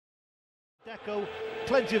Deco,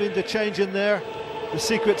 plenty of interchange in there. The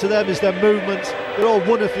secret to them is their movement. They're all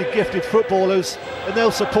wonderfully gifted footballers, and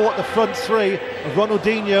they'll support the front three of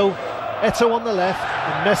Ronaldinho, Eto'o on the left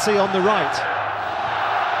and Messi on the right.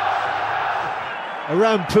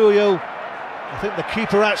 Around Puyo, I think the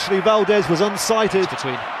keeper actually, Valdez, was unsighted.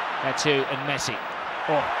 Between Eto'o and Messi.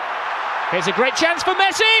 Oh, here's a great chance for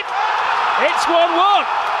Messi! It's 1-1!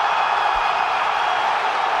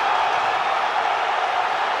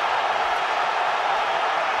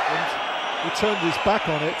 He turned his back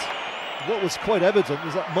on it. What was quite evident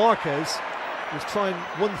was that Marquez was trying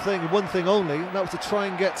one thing only, and that was to try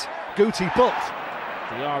and get Guti booked.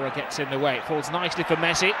 Diarra gets in the way. It falls nicely for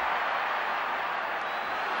Messi.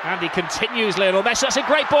 And he continues, Lionel Messi. That's a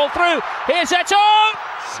great ball through. Here's Eto'o!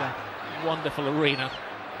 It's a wonderful arena.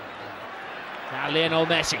 Now Lionel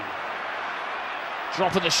Messi.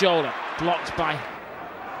 Drop of the shoulder. Blocked by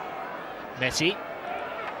Messi.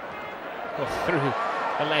 Oh, through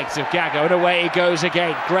the legs of Gago, and away he goes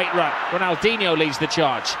again. Great run. Ronaldinho leads the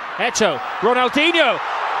charge. Eto'o, Ronaldinho,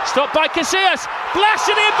 stopped by Casillas,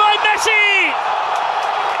 blasted in by Messi!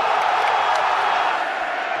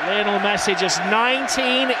 Lionel Messi, just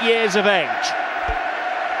 19 years of age.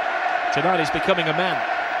 Tonight he's becoming a man.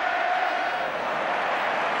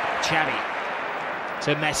 Xavi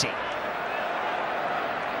to Messi.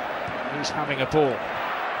 He's having a ball.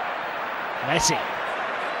 Messi.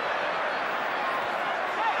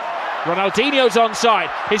 Ronaldinho's onside.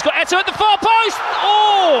 He's got Eto'o at the far post.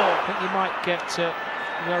 Oh! I think he might get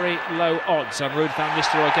very low odds on Ruud van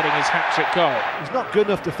Nistelrooy getting his hat-trick goal. He's not good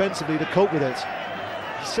enough defensively to cope with it.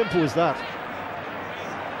 Simple as that.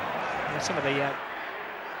 And some of the now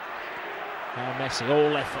Messi,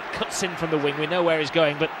 all effort, cuts in from the wing. We know where he's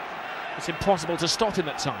going, but it's impossible to stop him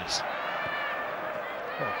at times.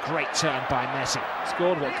 Oh, great turn by Messi.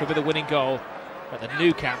 Scored what could be the winning goal at the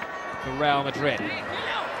Nou Camp for Real Madrid.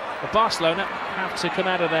 But Barcelona have to come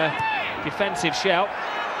out of their defensive shell.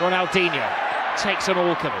 Ronaldinho takes on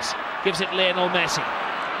all comers, gives it Lionel Messi.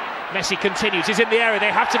 Messi continues, he's in the area,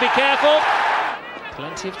 they have to be careful.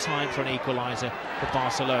 Plenty of time for an equaliser for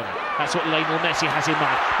Barcelona. That's what Lionel Messi has in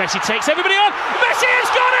mind. Messi takes everybody on, Messi has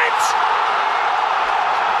got it!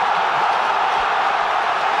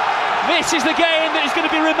 This is the game that is going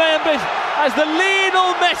to be remembered as the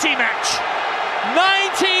Lionel Messi match.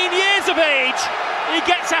 19 years of age. He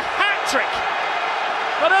gets a hat-trick.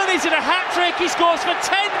 Not only is it a hat-trick, he scores for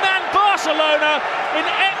 10-man Barcelona in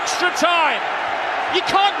extra time. You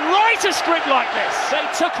can't write a script like this. They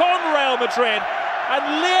took on Real Madrid,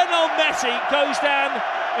 and Lionel Messi goes down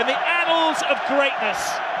in the annals of greatness.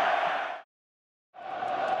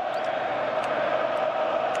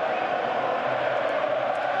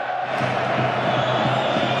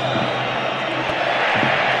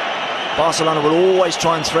 Barcelona will always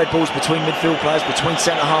try and thread balls between midfield players, between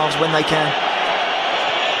centre-halves when they can.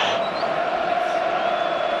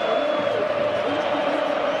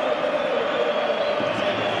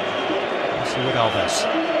 See with Alves.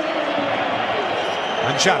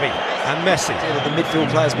 And Xavi and Messi. The midfield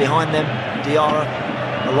players behind them, Diarra,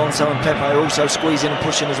 Alonso and Pepe are also squeezing and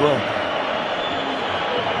pushing as well.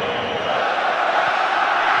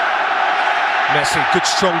 Messi, good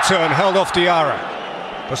strong turn, held off Diarra.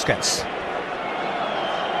 Busquets.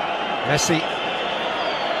 Messi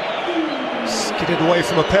skidded away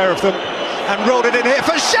from a pair of them and rolled it in here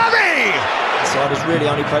for Xavi! The side has really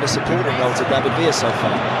only played a supporting role to David Villa so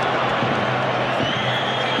far.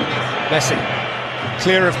 Messi,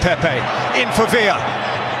 clear of Pepe, in for Villa.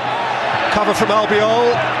 Cover from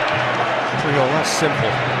Albiol. Puyol, that's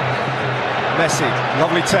simple. Messi,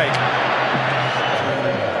 lovely take.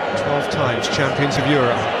 12 times champions of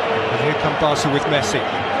Europe. And here come Barca with Messi.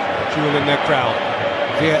 Jewel in their crown.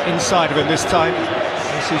 Villa inside of him this time.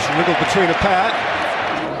 Messi's riddled between a pair.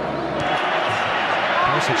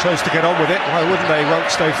 Barca chose to get on with it. Why wouldn't they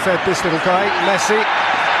once they fed this little guy? Messi.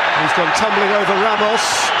 He's gone tumbling over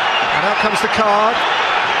Ramos. And out comes the card.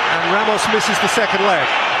 And Ramos misses the second leg.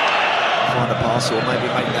 Find a pass or maybe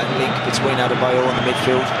make that link between Adebayor and the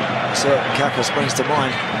midfield. Certain Kaka springs to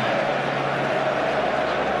mind.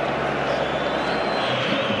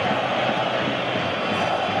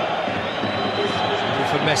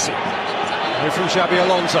 Messi, away from Xabi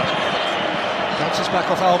Alonso, bounces back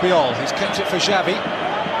off Albiol, he's kept it for Xavi.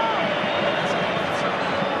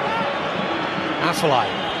 Afellay,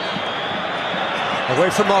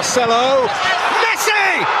 away from Marcelo,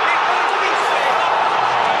 Messi!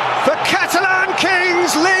 The Catalan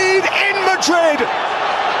Kings lead in Madrid,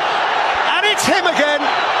 and it's him again.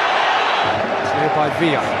 Clear by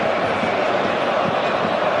Villa.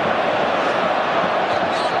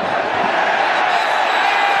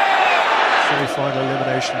 final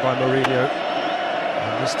elimination by Mourinho.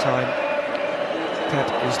 And this time, Pep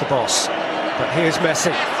is the boss. But here's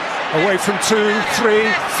Messi. Away from 2, 3,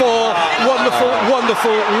 4. Wonderful,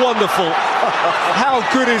 wonderful, wonderful. How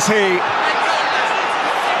good is he?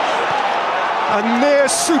 A near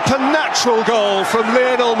supernatural goal from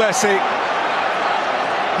Lionel Messi.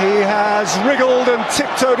 He has wriggled and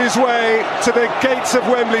tiptoed his way to the gates of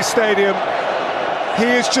Wembley Stadium. He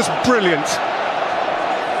is just brilliant.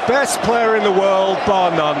 Best player in the world, bar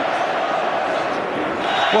none.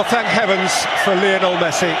 Well, thank heavens for Lionel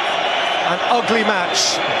Messi. An ugly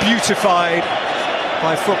match beautified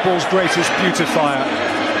by football's greatest beautifier.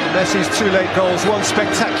 Messi's 2 late goals, one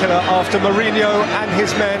spectacular after Mourinho and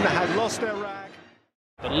his men had lost their rag.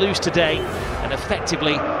 But lose today, and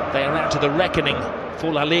effectively they are out to the reckoning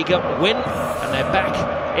for La Liga. Win, and they're back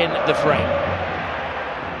in the frame.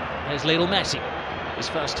 There's Lionel Messi. His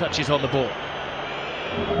first touch is on the ball.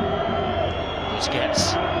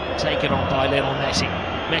 Busquets taken on by Lionel Messi.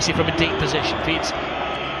 Messi from a deep position feeds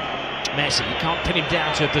Messi. You can't pin him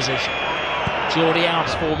down to a position. Jordi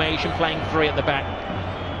Alba's formation, playing free at the back.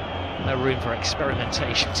 No room for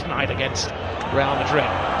experimentation tonight against Real Madrid.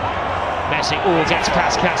 Messi gets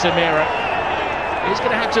past Casemiro. He's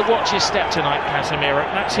going to have to watch his step tonight, Casemiro.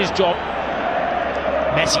 That's his job.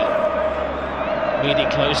 Messi. Really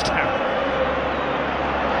closed down.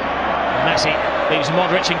 Messi leaves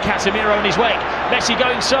Modric and Casemiro in his wake. Messi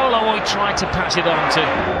going solo, he tried to pass it on to.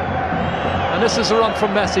 And this is a run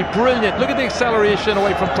from Messi, brilliant. Look at the acceleration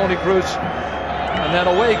away from Toni Kroos. And then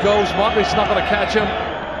away goes, Modric's not going to catch him.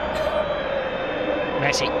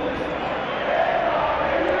 Messi.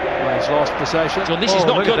 Well, he's lost possession. So this is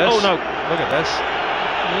not good. Oh no. Look at this.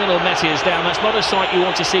 Little Messi is down. That's not a sight you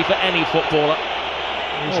want to see for any footballer.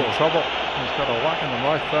 He's in trouble. He's got a whack in the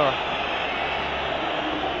right there.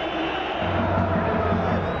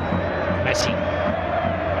 Messi.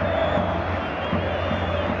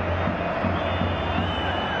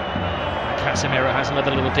 Casemiro has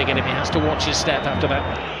another little dig in him. He has to watch his step after that.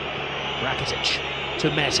 Rakitic to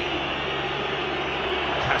Messi.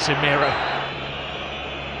 Casemiro.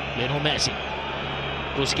 Lionel Messi.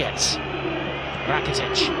 Busquets.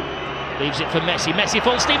 Rakitic. Leaves it for Messi. Messi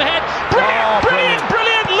full steam ahead. Brilliant, brilliant,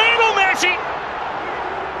 brilliant. Lionel Messi.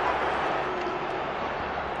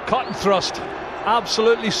 Cut and thrust.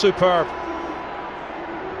 Absolutely superb.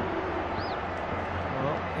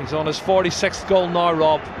 Well, he's on his 46th goal now,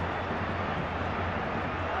 Rob.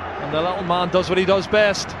 And the little man does what he does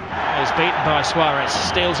best. He's beaten by Suarez,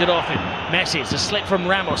 steals it off him. Messi, it's a slip from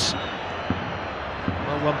Ramos.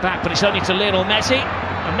 Well, one back, but it's only to Lionel Messi.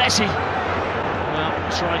 And Messi, well,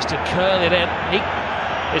 tries to curl it in. He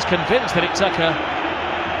is convinced that it took a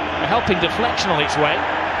helping deflection on its way.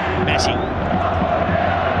 Messi.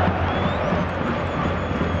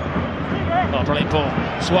 Oh, brilliant ball.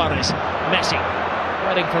 Suarez, Messi.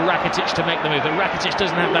 Waiting for Rakitic to make the move, but Rakitic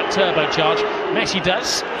doesn't have that turbocharge. Messi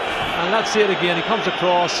does. And let's see it again. He comes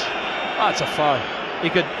across. That's a foul. He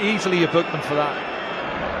could easily have booked them for that.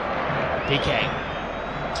 PK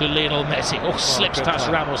to Lionel Messi. Oh, slips past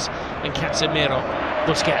Ramos and Casemiro.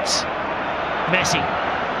 Busquets. Messi.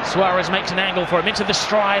 Suarez makes an angle for him into the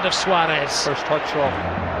stride of Suarez. First touch off.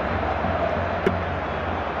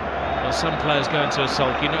 Well, some players go into a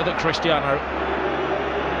sulk. You know that Cristiano.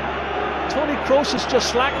 Toni Kroos is just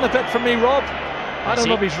slacking a bit for me, Rob. I don't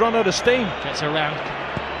know if he's run out of steam. Gets around.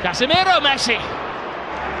 Casemiro, Messi.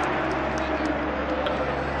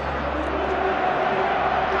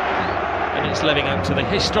 And it's living up to the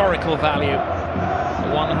historical value.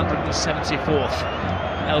 The 174th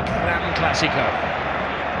El Gran Clasico.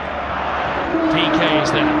 PK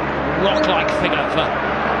is the rock-like figure for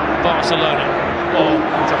Barcelona. Oh,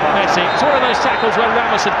 Messi. It's one of those tackles where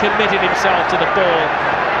Ramos had committed himself to the ball.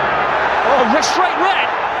 Oh, straight red!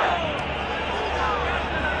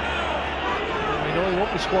 We know he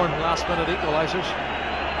won't be scoring last-minute equalisers.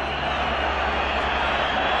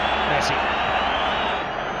 Messi.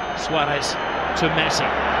 Suarez to Messi.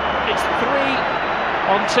 It's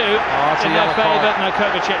 3-on-2 in their favour. No,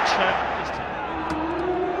 Kovacic.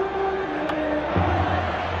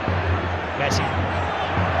 Messi.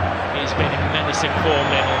 He's been in menacing form,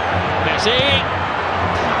 Lionel Messi.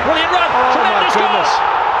 Brilliant run! Tremendous goal!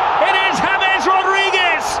 It is James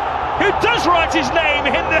Rodriguez who does write his name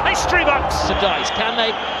in the history books. The dice, can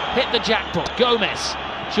they hit the jackpot? Gomez,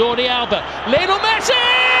 Jordi Alba, Lionel Messi!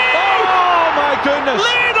 Oh my goodness!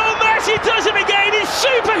 Lionel Messi does it again. He's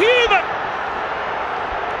superhuman.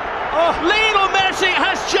 Oh, Lionel Messi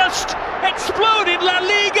has just exploded La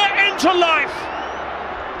Liga into life.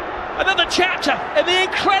 Another chapter in the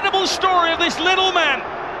incredible story of this little man.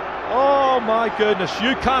 Oh my goodness,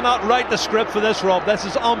 you cannot write the script for this, Rob. This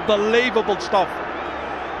is unbelievable stuff.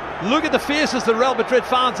 Look at the faces of the Real Madrid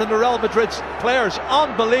fans and the Real Madrid players.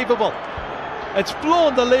 Unbelievable. It's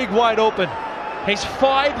blown the league wide open. His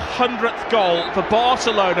 500th goal for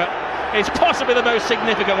Barcelona is possibly the most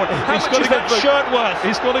significant one. How much is that shirt worth?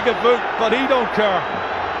 He's going to get booked, but he don't care.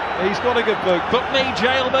 He's going to get booked. Book me,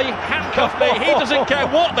 jail me, handcuff me. He doesn't care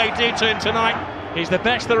what they do to him tonight. He's the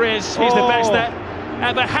best there is. He's the best there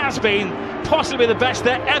ever has been. Possibly the best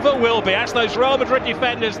there ever will be. That's those Real Madrid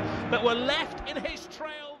defenders that were left in his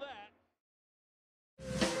trail there.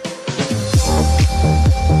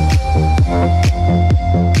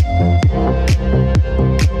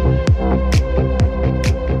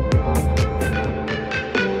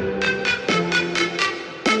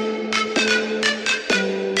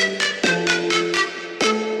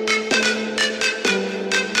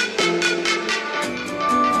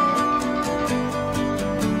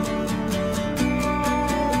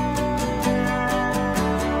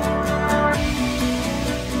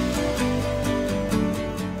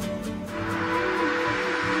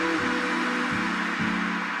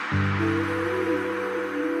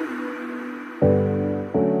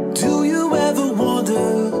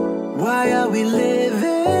 Why are we living?